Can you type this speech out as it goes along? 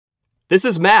This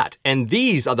is Matt, and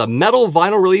these are the metal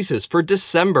vinyl releases for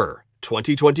December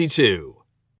 2022.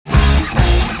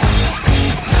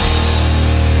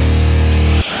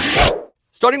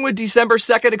 Starting with December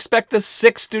 2nd, expect the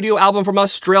sixth studio album from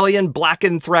Australian black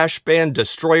and thrash band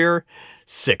Destroyer,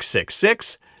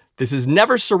 666. This is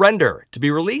Never Surrender, to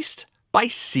be released by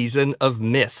Season of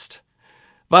Mist.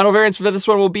 Vinyl variants for this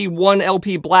one will be 1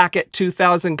 LP black at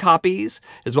 2,000 copies,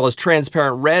 as well as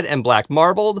transparent red and black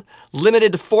marbled,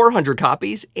 limited to 400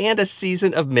 copies, and a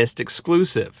Season of Mist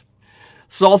exclusive.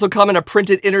 This will also come in a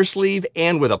printed inner sleeve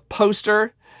and with a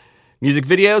poster. Music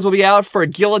videos will be out for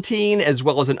Guillotine, as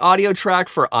well as an audio track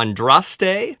for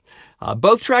Andraste.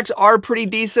 Both tracks are pretty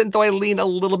decent, though I lean a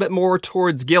little bit more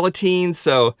towards Guillotine,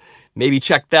 so maybe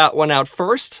check that one out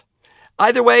first.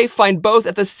 Either way, find both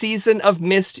at the Season of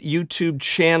Mist YouTube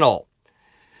channel.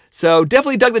 So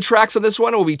definitely dug the tracks on this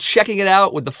one, and we'll be checking it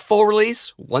out with the full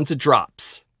release once it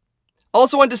drops.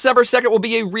 Also on December 2nd will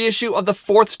be a reissue of the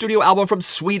fourth studio album from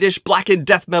Swedish black and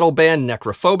death metal band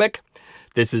Necrophobic.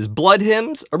 This is Blood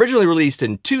Hymns, originally released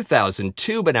in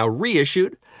 2002, but now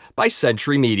reissued by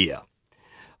Century Media.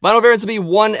 Vinyl variants will be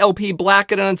 1 LP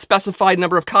black at an unspecified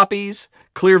number of copies,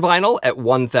 clear vinyl at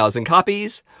 1,000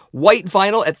 copies, white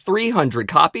vinyl at 300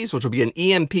 copies, which will be an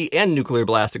EMP and Nuclear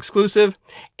Blast exclusive,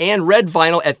 and red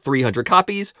vinyl at 300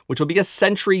 copies, which will be a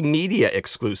Century Media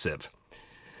exclusive.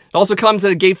 It also comes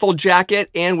in a gatefold jacket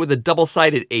and with a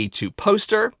double-sided A2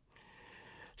 poster.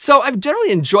 So I've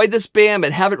generally enjoyed this band,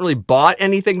 but haven't really bought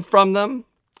anything from them.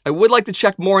 I would like to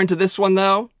check more into this one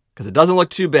though, because it doesn't look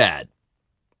too bad.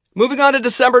 Moving on to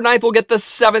December 9th, we'll get the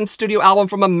seventh studio album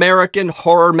from American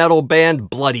horror metal band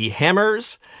Bloody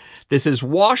Hammers. This is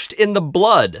Washed in the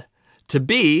Blood, to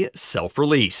be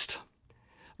self-released.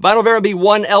 Vinyl variant will be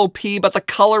 1 LP, but the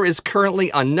color is currently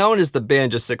unknown as the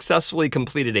band just successfully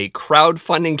completed a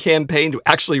crowdfunding campaign to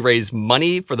actually raise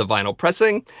money for the vinyl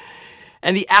pressing.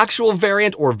 And the actual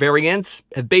variant or variants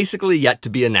have basically yet to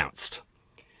be announced.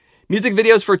 Music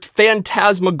videos for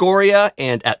Phantasmagoria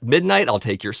and At Midnight, I'll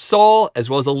Take Your Soul, as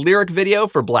well as a lyric video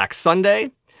for Black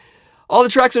Sunday. All the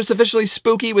tracks are sufficiently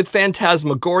spooky, with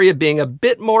Phantasmagoria being a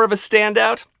bit more of a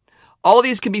standout. All of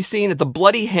these can be seen at the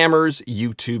Bloody Hammers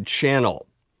YouTube channel.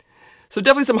 So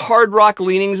definitely some hard rock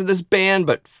leanings in this band,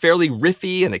 but fairly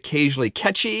riffy and occasionally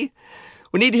catchy.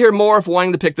 We need to hear more if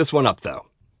wanting to pick this one up though.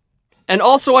 And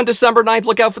also on December 9th,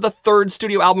 look out for the third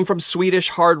studio album from Swedish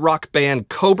hard rock band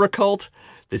Cobra Cult.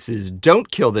 This is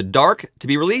Don't Kill the Dark, to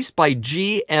be released by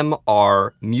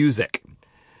GMR Music.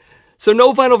 So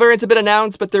no vinyl variants have been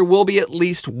announced, but there will be at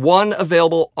least one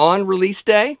available on release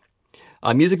day.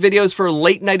 Music videos for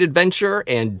Late Night Adventure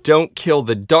and Don't Kill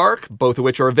the Dark, both of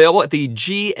which are available at the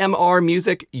GMR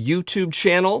Music YouTube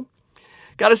channel.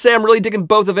 Gotta say, I'm really digging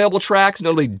both available tracks,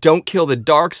 notably Don't Kill the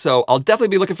Dark, so I'll definitely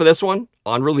be looking for this one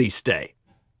on release day.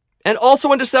 And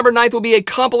also on December 9th will be a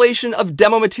compilation of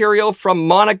demo material from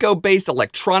Monaco-based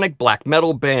electronic black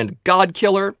metal band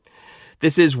Godkiller.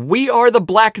 This is We Are the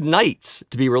Black Knights,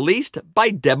 to be released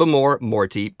by Debamore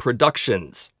Morty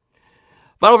Productions.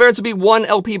 Vinyl variants will be 1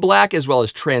 LP black as well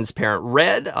as transparent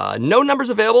red. No numbers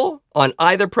available on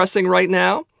either pressing right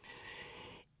now.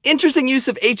 Interesting use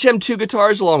of HM2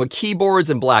 guitars along with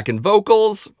keyboards and blackened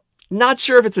vocals. Not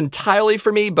sure if it's entirely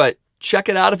for me, but check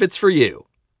it out if it's for you.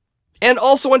 And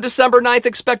also on December 9th,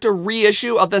 expect a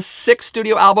reissue of the sixth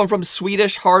studio album from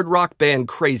Swedish hard rock band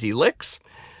Crazy Lixx.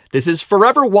 This is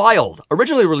Forever Wild,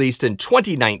 originally released in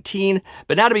 2019,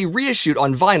 but now to be reissued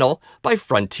on vinyl by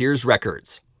Frontiers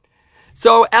Records.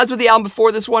 So, as with the album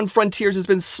before this one, Frontiers has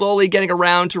been slowly getting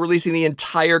around to releasing the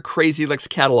entire Crazy Lixx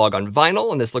catalog on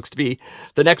vinyl, and this looks to be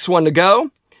the next one to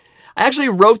go. I actually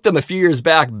wrote them a few years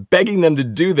back begging them to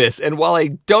do this, and while I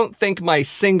don't think my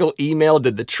single email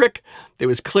did the trick, there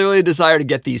was clearly a desire to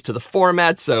get these to the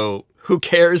format, so who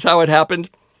cares how it happened?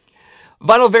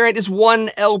 Vinyl variant is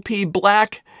 1 LP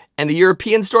black, and the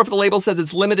European store for the label says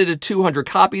it's limited to 200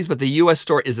 copies, but the US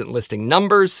store isn't listing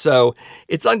numbers, so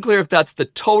it's unclear if that's the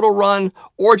total run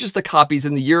or just the copies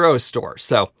in the Euro store.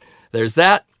 So there's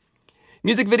that.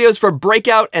 Music videos for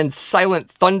Breakout and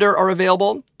Silent Thunder are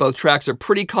available. Both tracks are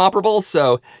pretty comparable,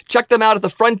 so check them out at the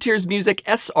Frontiers Music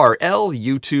SRL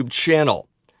YouTube channel.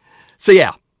 So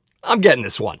yeah, I'm getting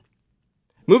this one.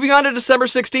 Moving on to December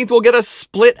 16th, we'll get a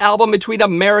split album between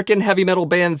American heavy metal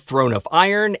band Throne of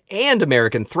Iron and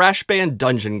American thrash band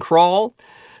Dungeon Crawl.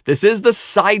 This is the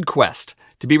Side Quest,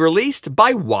 to be released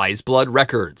by Wise Blood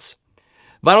Records.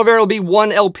 Vinyl variant will be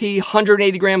 1 LP,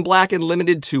 180 gram black, and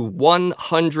limited to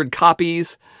 100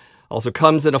 copies. Also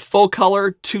comes in a full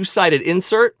color, 2-sided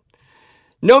insert.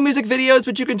 No music videos,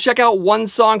 but you can check out one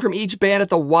song from each band at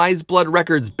the Wise Blood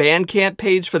Records Bandcamp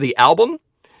page for the album.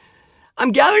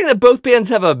 I'm gathering that both bands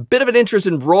have a bit of an interest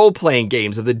in role-playing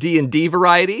games of the D&D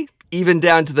variety, even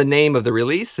down to the name of the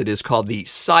release. It is called the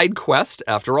Side Quest,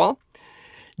 after all.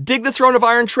 Dig the Throne of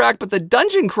Iron track, but the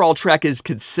Dungeon Crawl track is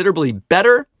considerably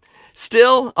better.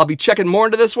 Still, I'll be checking more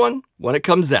into this one when it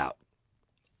comes out.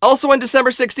 Also on December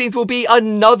 16th will be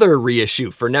another reissue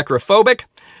for Necrophobic.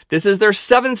 This is their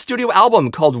 7th studio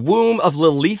album called Womb of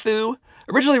Lilithu,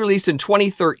 originally released in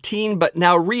 2013, but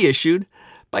now reissued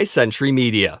by Century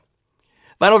Media.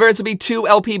 Vinyl variants will be 2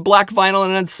 LP black vinyl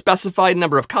and an unspecified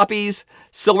number of copies,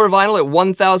 silver vinyl at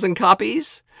 1,000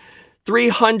 copies,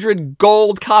 300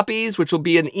 gold copies, which will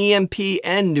be an EMP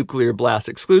and Nuclear Blast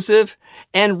exclusive,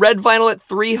 and red vinyl at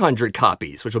 300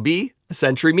 copies, which will be a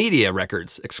Century Media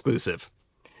Records exclusive.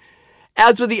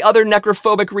 As with the other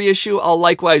Necrophobic reissue, I'll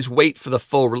likewise wait for the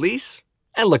full release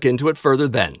and look into it further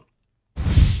then.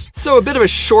 So a bit of a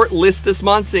short list this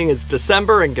month, seeing it's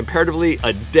December and comparatively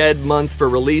a dead month for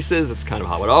releases. It's kind of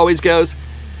how it always goes.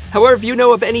 However, if you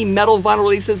know of any metal vinyl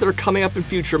releases that are coming up in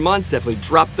future months, definitely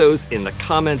drop those in the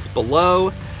comments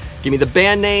below. Give me the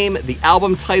band name, the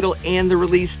album title, and the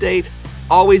release date.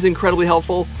 Always incredibly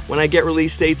helpful when I get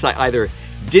release dates I either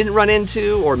didn't run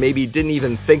into or maybe didn't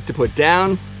even think to put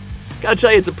down. Gotta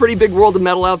tell you, it's a pretty big world of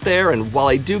metal out there, and while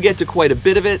I do get to quite a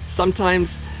bit of it,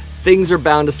 sometimes things are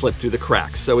bound to slip through the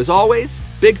cracks. So as always,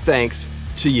 big thanks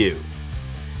to you.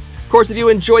 Of course, if you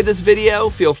enjoyed this video,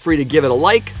 feel free to give it a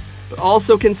like, but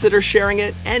also consider sharing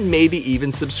it and maybe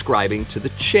even subscribing to the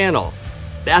channel.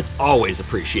 That's always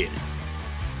appreciated.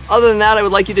 Other than that, I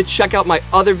would like you to check out my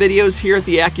other videos here at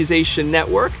the Accusation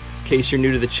Network. In case you're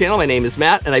new to the channel, my name is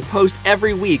Matt, and I post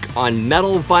every week on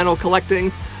metal vinyl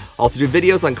collecting. Also do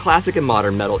videos on classic and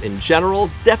modern metal in general.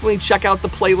 Definitely check out the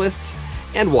playlists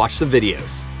and watch some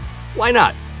videos. Why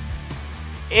not?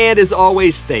 And as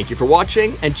always, thank you for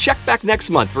watching, and check back next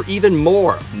month for even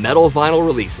more metal vinyl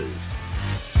releases.